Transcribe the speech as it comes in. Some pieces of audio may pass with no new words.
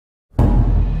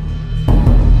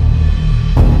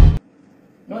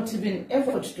not even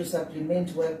effort to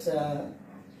supplement what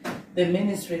the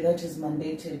ministry that is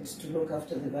mandated to look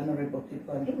after the vulnerable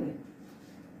people are doing.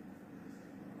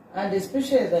 And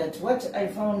especially that what I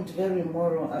found very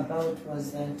moral about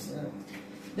was that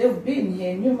they've been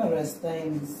here numerous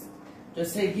times to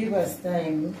say, give us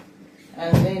time,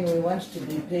 and then we want to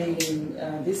be paying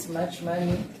this much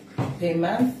money per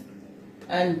month,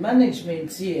 and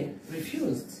management here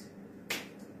refused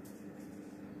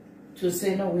to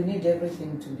say, no, we need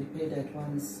everything to be paid at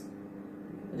once.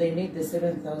 They need the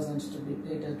 7,000 to be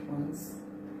paid at once.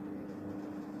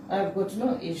 I've got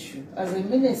no issue. As a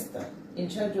minister in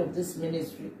charge of this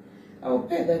ministry, I will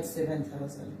pay that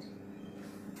 7,000.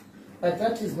 But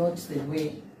that is not the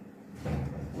way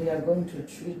we are going to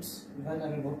treat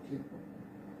vulnerable people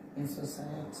in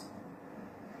society.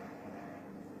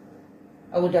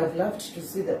 I would have loved to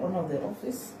see the owner of the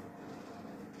office,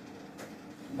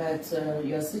 but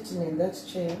you are sitting in that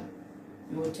chair,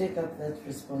 you will take up that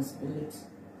responsibility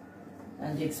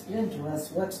and explain to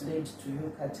us what led to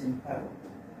you cutting power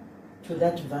to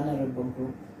that vulnerable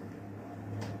group.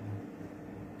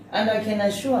 And I can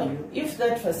assure you, if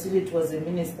that facility was a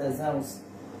minister's house,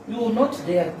 you will not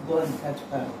dare go and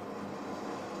cut power.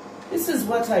 This is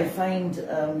what I find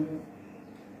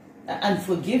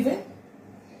unforgiving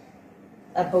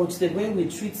about the way we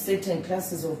treat certain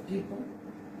classes of people.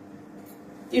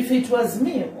 If it was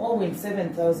me owing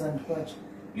 7,000 kwacha,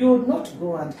 you would not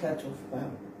go and cut off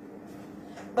power.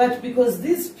 But because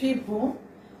these people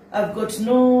have got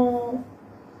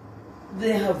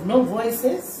they have no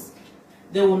voices,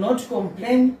 they will not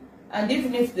complain, and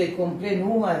even if they complain,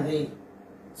 who are they?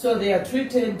 So they are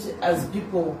treated as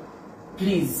people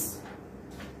please.